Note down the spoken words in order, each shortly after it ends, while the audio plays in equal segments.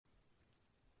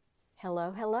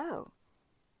Hello, hello.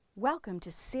 Welcome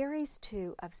to Series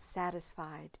 2 of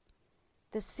Satisfied.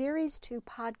 The Series 2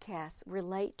 podcasts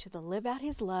relate to the Live Out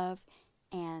His Love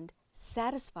and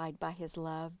Satisfied by His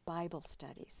Love Bible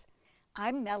studies.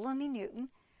 I'm Melanie Newton,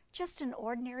 just an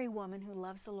ordinary woman who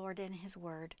loves the Lord and His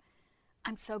Word.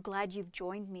 I'm so glad you've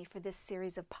joined me for this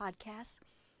series of podcasts.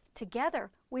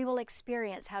 Together, we will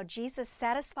experience how Jesus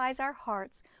satisfies our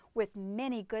hearts with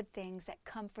many good things that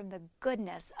come from the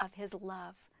goodness of His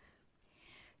love.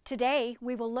 Today,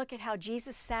 we will look at how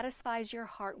Jesus satisfies your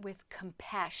heart with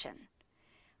compassion.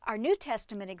 Our New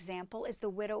Testament example is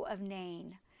the widow of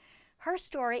Nain. Her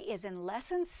story is in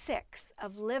Lesson 6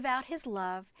 of Live Out His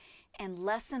Love and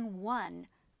Lesson 1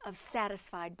 of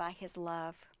Satisfied by His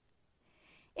Love.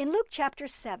 In Luke chapter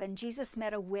 7, Jesus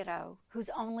met a widow whose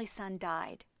only son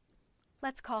died.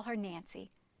 Let's call her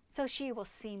Nancy, so she will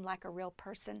seem like a real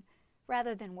person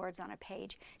rather than words on a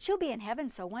page. She'll be in heaven,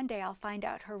 so one day I'll find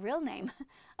out her real name.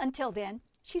 Until then,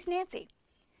 she's Nancy.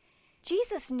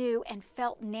 Jesus knew and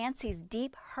felt Nancy's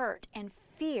deep hurt and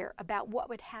fear about what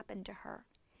would happen to her.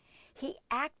 He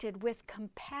acted with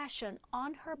compassion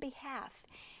on her behalf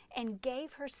and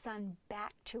gave her son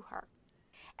back to her.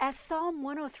 As Psalm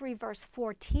 103 verse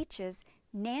 4 teaches,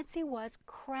 Nancy was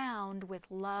crowned with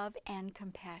love and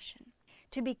compassion.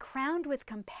 To be crowned with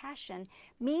compassion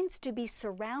means to be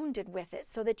surrounded with it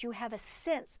so that you have a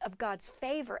sense of God's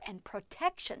favor and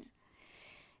protection.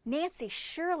 Nancy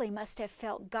surely must have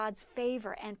felt God's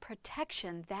favor and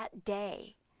protection that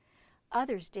day.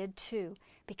 Others did too,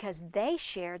 because they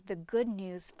shared the good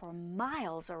news for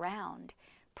miles around,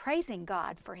 praising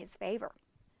God for His favor.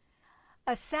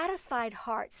 A satisfied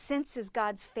heart senses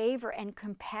God's favor and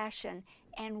compassion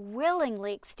and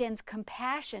willingly extends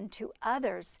compassion to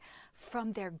others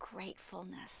from their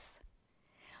gratefulness.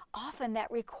 Often that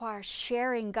requires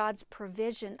sharing God's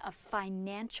provision of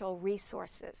financial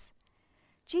resources.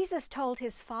 Jesus told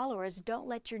His followers, don't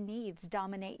let your needs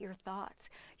dominate your thoughts.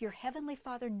 Your Heavenly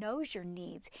Father knows your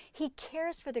needs. He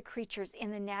cares for the creatures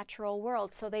in the natural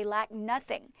world, so they lack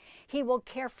nothing. He will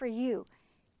care for you.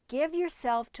 Give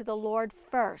yourself to the Lord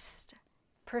first.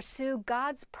 Pursue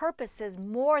God's purposes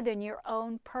more than your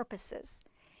own purposes.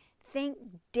 Think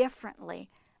differently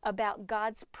about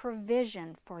God's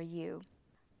provision for you.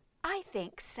 I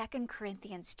think 2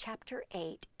 Corinthians chapter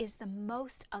 8 is the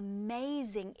most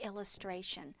amazing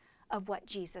illustration of what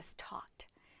Jesus taught.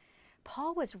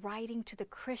 Paul was writing to the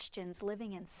Christians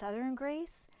living in southern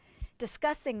Greece,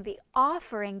 discussing the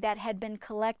offering that had been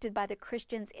collected by the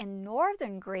Christians in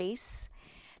northern Greece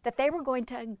that they were going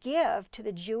to give to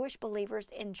the Jewish believers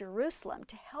in Jerusalem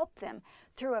to help them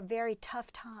through a very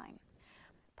tough time.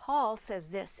 Paul says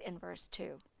this in verse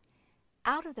 2,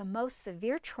 out of the most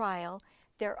severe trial,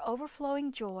 their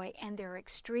overflowing joy and their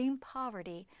extreme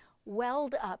poverty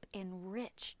welled up in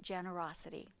rich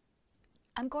generosity.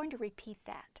 I'm going to repeat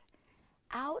that.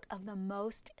 Out of the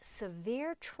most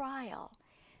severe trial,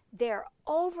 their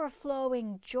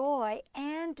overflowing joy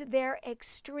and their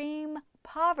extreme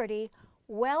poverty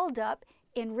welled up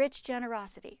in rich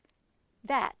generosity.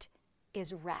 That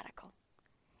is radical.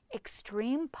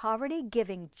 Extreme poverty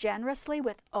giving generously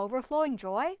with overflowing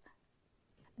joy?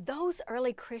 Those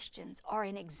early Christians are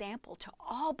an example to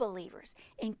all believers,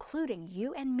 including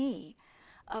you and me,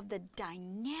 of the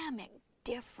dynamic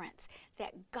difference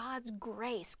that God's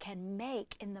grace can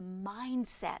make in the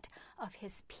mindset of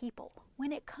His people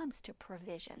when it comes to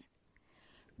provision.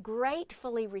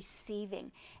 Gratefully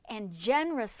receiving and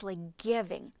generously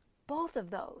giving, both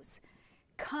of those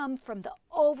come from the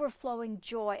overflowing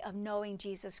joy of knowing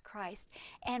Jesus Christ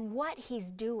and what He's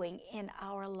doing in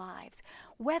our lives.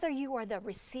 Whether you are the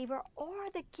receiver or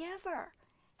the giver,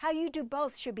 how you do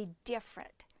both should be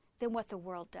different than what the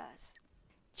world does.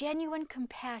 Genuine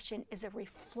compassion is a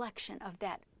reflection of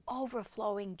that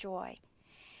overflowing joy.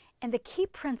 And the key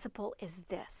principle is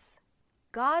this: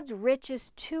 God's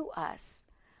riches to us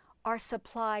are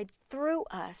supplied through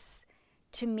us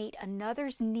to meet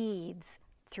another's needs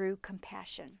through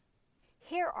compassion.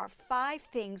 Here are 5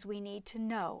 things we need to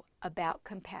know about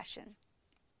compassion.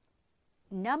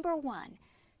 Number 1,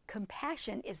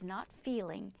 compassion is not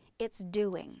feeling, it's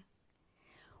doing.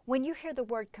 When you hear the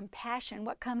word compassion,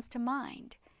 what comes to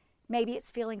mind? Maybe it's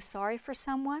feeling sorry for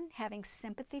someone, having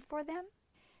sympathy for them.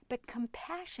 But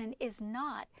compassion is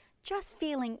not just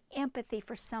feeling empathy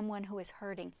for someone who is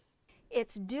hurting.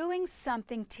 It's doing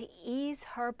something to ease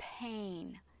her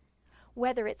pain.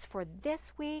 Whether it's for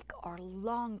this week or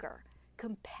longer,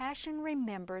 compassion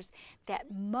remembers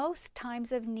that most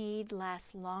times of need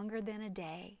last longer than a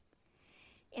day.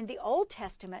 In the Old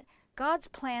Testament, God's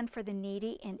plan for the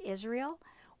needy in Israel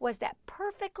was that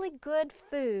perfectly good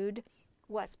food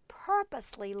was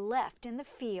purposely left in the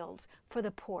fields for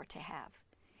the poor to have.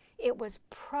 It was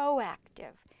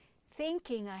proactive,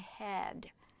 thinking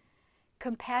ahead.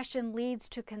 Compassion leads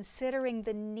to considering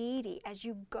the needy as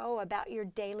you go about your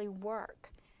daily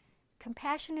work.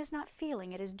 Compassion is not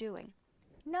feeling, it is doing.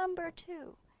 Number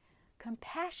 2,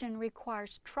 compassion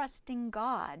requires trusting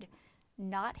God,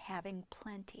 not having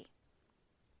plenty.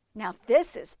 Now,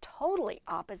 this is totally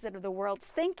opposite of the world's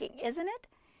thinking, isn't it?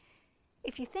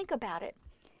 If you think about it,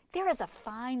 there is a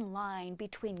fine line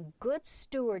between good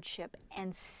stewardship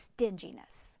and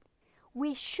stinginess.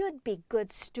 We should be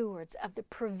good stewards of the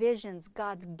provisions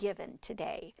God's given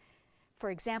today. For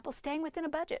example, staying within a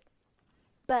budget,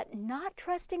 but not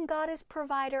trusting God as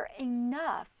provider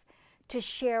enough to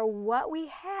share what we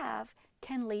have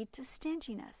can lead to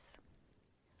stinginess.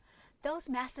 Those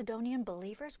Macedonian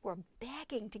believers were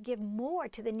begging to give more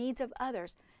to the needs of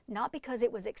others, not because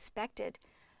it was expected,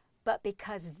 but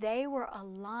because they were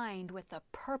aligned with the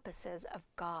purposes of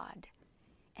God,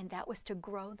 and that was to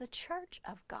grow the church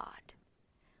of God.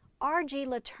 R.G.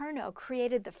 Letourneau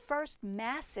created the first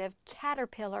massive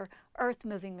Caterpillar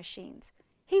earth-moving machines.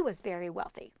 He was very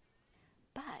wealthy,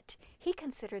 but he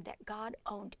considered that God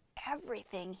owned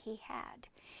everything he had,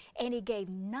 and he gave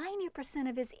 90%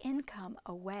 of his income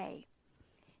away.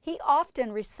 He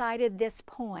often recited this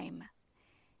poem,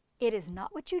 "It is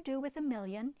not what you do with $1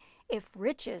 million, if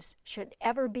riches should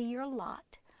ever be your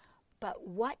lot, but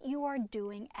what you are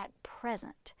doing at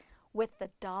present with the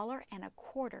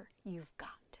 $1.25 you've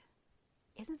got."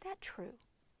 Isn't that true?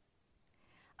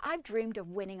 I've dreamed of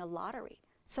winning a lottery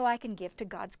so I can give to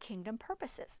God's kingdom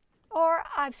purposes. Or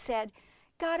I've said,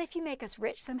 God, if you make us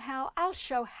rich somehow, I'll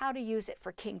show how to use it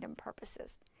for kingdom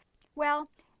purposes. Well,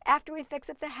 after we fix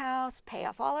up the house, pay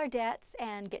off all our debts,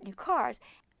 and get new cars,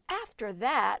 after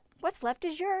that, what's left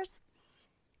is yours.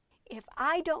 If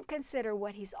I don't consider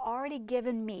what He's already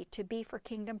given me to be for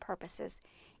kingdom purposes,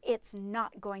 it's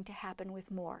not going to happen with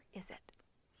more, is it?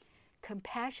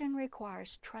 Compassion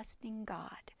requires trusting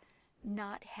God,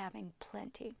 not having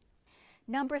plenty.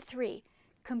 Number 3,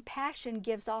 compassion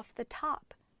gives off the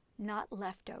top, not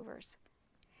leftovers.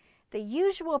 The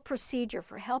usual procedure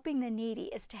for helping the needy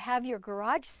is to have your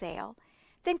garage sale,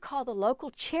 then call the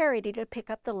local charity to pick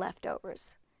up the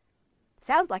leftovers.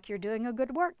 Sounds like you're doing a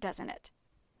good work, doesn't it?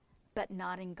 But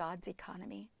not in God's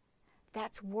economy.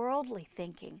 That's worldly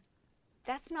thinking.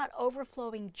 That's not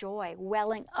overflowing joy,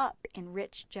 welling up in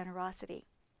rich generosity.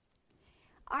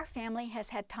 Our family has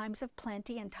had times of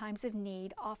plenty and times of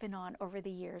need off and on over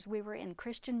the years. We were in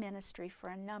Christian ministry for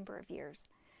a number of years.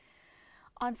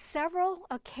 On several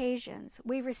occasions,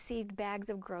 we received bags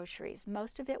of groceries.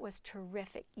 Most of it was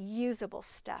terrific, usable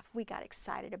stuff. We got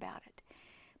excited about it.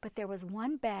 But there was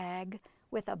one bag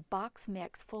with a box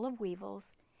mix full of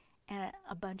Weevils and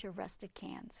a bunch of rusted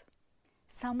cans.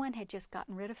 Someone had just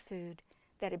gotten rid of food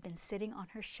that had been sitting on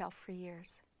her shelf for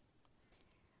years.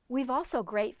 We've also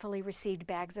gratefully received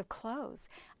bags of clothes.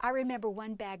 I remember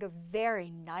one bag of very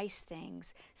nice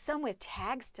things, some with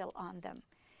tags still on them.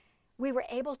 We were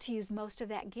able to use most of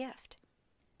that gift,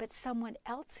 but someone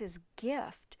else's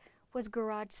gift was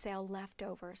garage sale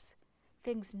leftovers,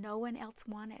 things no one else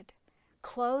wanted,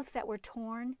 clothes that were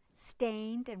torn,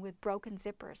 stained, and with broken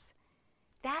zippers.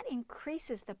 That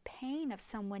increases the pain of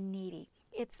someone needy.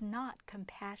 It's not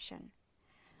compassion.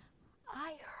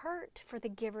 I hurt for the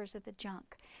givers of the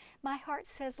junk. My heart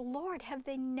says, Lord, have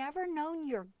they never known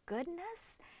your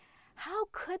goodness? How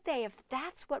could they if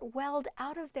that's what welled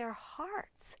out of their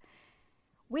hearts?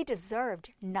 We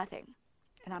deserved nothing,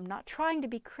 and I'm not trying to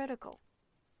be critical,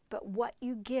 but what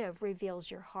you give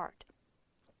reveals your heart.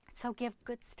 So give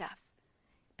good stuff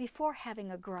before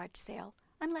having a garage sale,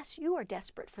 unless you are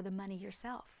desperate for the money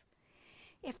yourself.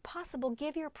 If possible,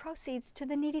 give your proceeds to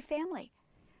the needy family.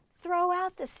 Throw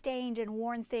out the stained and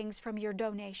worn things from your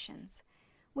donations.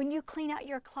 When you clean out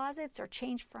your closets or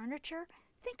change furniture,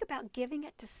 think about giving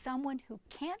it to someone who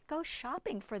can't go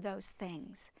shopping for those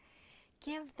things.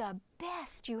 Give the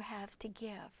best you have to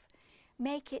give.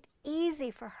 Make it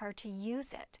easy for her to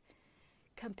use it.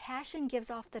 Compassion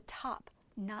gives off the top,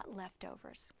 not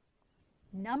leftovers.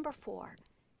 Number 4,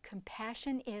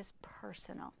 compassion is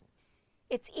personal.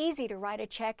 It's easy to write a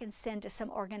check and send to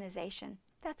some organization.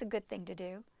 That's a good thing to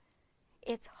do.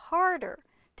 It's harder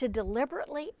to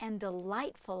deliberately and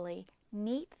delightfully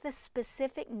meet the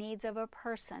specific needs of a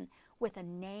person with a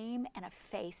name and a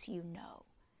face you know.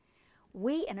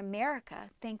 We in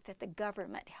America think that the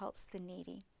government helps the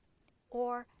needy,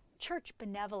 or church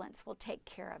benevolence will take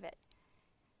care of it.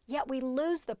 Yet we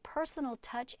lose the personal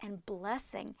touch and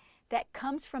blessing that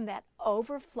comes from that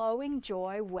overflowing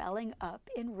joy welling up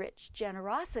in rich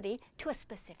generosity to a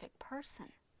specific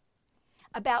person.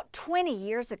 About 20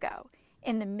 years ago,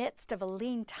 in the midst of a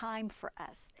lean time for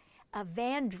us, a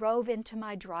van drove into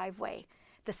my driveway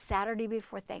the Saturday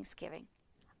before Thanksgiving.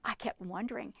 I kept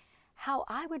wondering how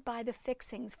I would buy the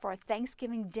fixings for a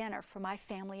Thanksgiving dinner for my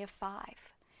family of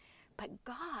 5. But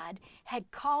God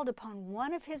had called upon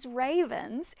one of his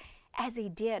ravens, as he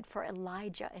did for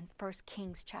Elijah in 1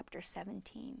 Kings chapter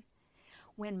 17.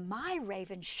 When my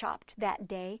raven shopped that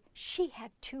day, she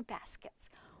had 2 baskets,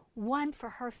 one for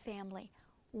her family,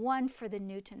 one for the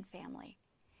Newton family.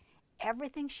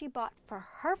 Everything she bought for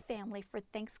her family for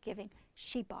Thanksgiving,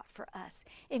 she bought for us,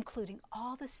 including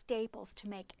all the staples to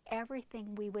make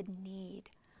everything we would need.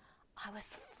 I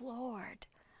was floored.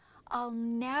 I'll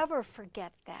never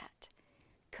forget that.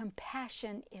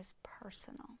 Compassion is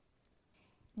personal.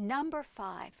 Number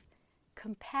 5,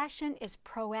 compassion is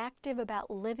proactive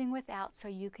about living without so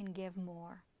you can give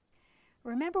more.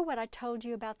 Remember what I told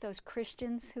you about those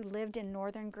Christians who lived in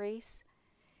northern Greece?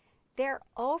 Their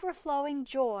overflowing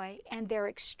joy and their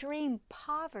extreme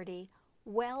poverty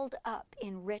welled up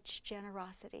in rich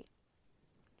generosity.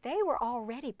 They were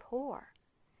already poor.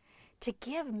 To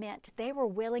give meant they were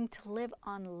willing to live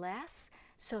on less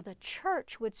so the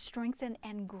church would strengthen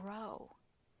and grow.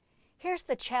 Here's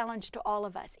the challenge to all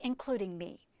of us, including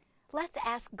me. Let's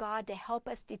ask God to help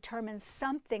us determine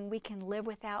something we can live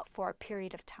without for a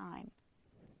period of time.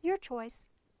 Your choice.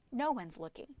 No one's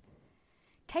looking.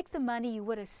 Take the money you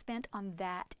would have spent on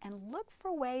that and look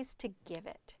for ways to give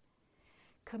it.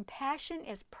 Compassion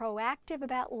is proactive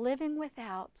about living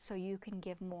without so you can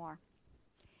give more.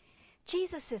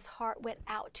 Jesus' heart went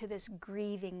out to this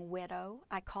grieving widow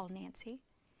I call Nancy.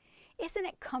 Isn't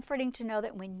it comforting to know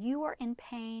that when you are in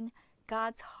pain,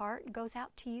 God's heart goes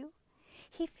out to you?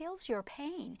 He feels your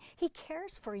pain. He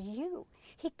cares for you.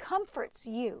 He comforts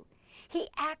you. He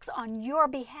acts on your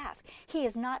behalf. He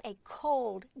is not a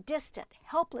cold, distant,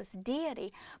 helpless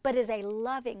deity, but is a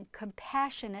loving,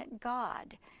 compassionate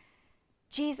God.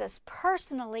 Jesus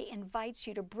personally invites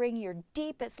you to bring your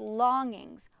deepest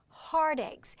longings,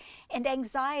 heartaches, and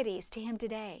anxieties to him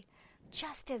today,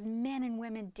 just as men and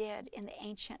women did in the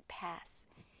ancient past.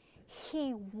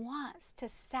 He wants to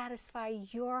satisfy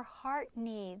your heart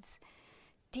needs.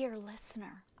 Dear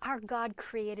listener, our God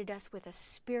created us with a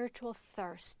spiritual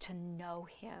thirst to know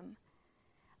him.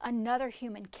 Another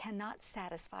human cannot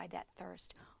satisfy that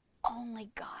thirst.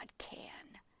 Only God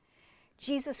can.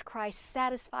 Jesus Christ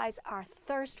satisfies our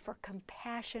thirst for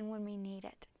compassion when we need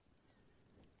it.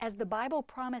 As the Bible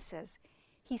promises,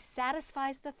 he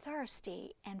satisfies the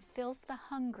thirsty and fills the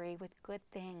hungry with good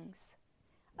things.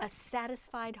 A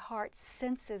satisfied heart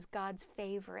senses God's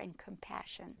favor and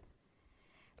compassion.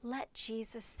 Let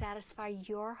Jesus satisfy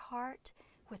your heart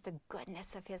with the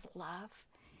goodness of his love.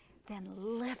 Then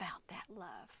live out that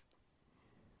love.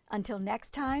 Until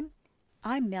next time,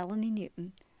 I'm Melanie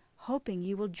Newton, hoping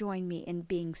you will join me in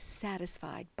being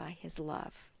satisfied by his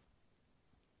love.